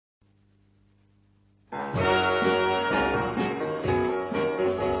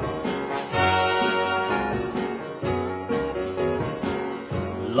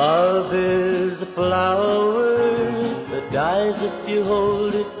Love is a flower that dies if you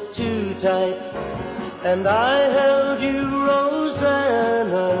hold it too tight. And I held you,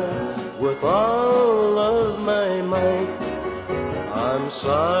 Roseanna, with all of my might. I'm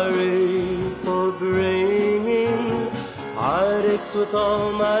sorry for bringing heartaches with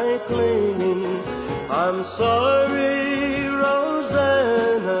all my clinging. I'm sorry,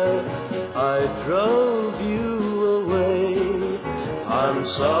 Roseanna, I drove you away. I'm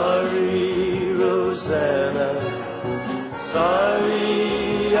sorry, Roseanna,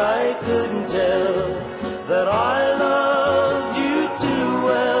 sorry I couldn't tell that I loved you too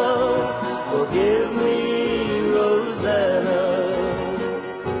well. Forgive me, Roseanna.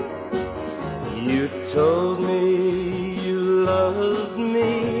 You told me you loved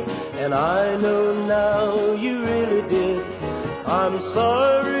me, and I know now you really did. I'm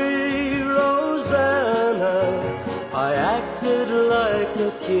sorry, Roseanna, I acted like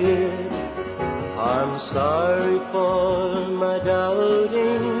a kid. I'm sorry for my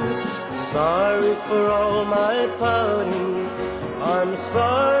doubting, sorry for all my pouting. I'm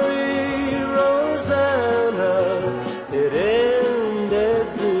sorry, Roseanna, it ended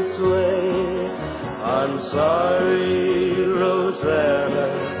this way. I'm sorry, Roseanna,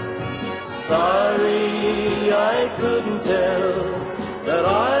 sorry I couldn't tell that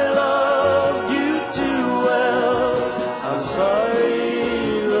I loved you too well. I'm sorry,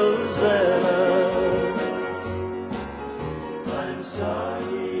 Roseanna, I'm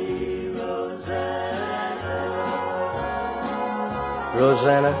sorry, Roseanna.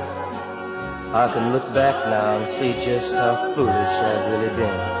 Roseanna, I can look back now and see just how foolish I've really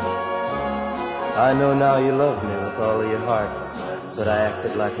been. I know now you love me with all of your heart, but I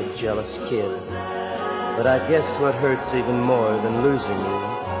acted like a jealous kid. But I guess what hurts even more than losing you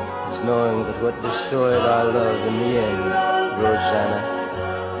is knowing that what destroyed our love in the end, Roseanna,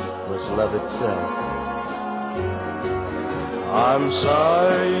 was love itself. I'm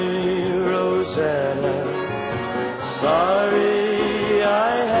sorry, Roseanna, sorry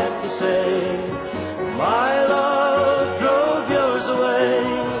I had to say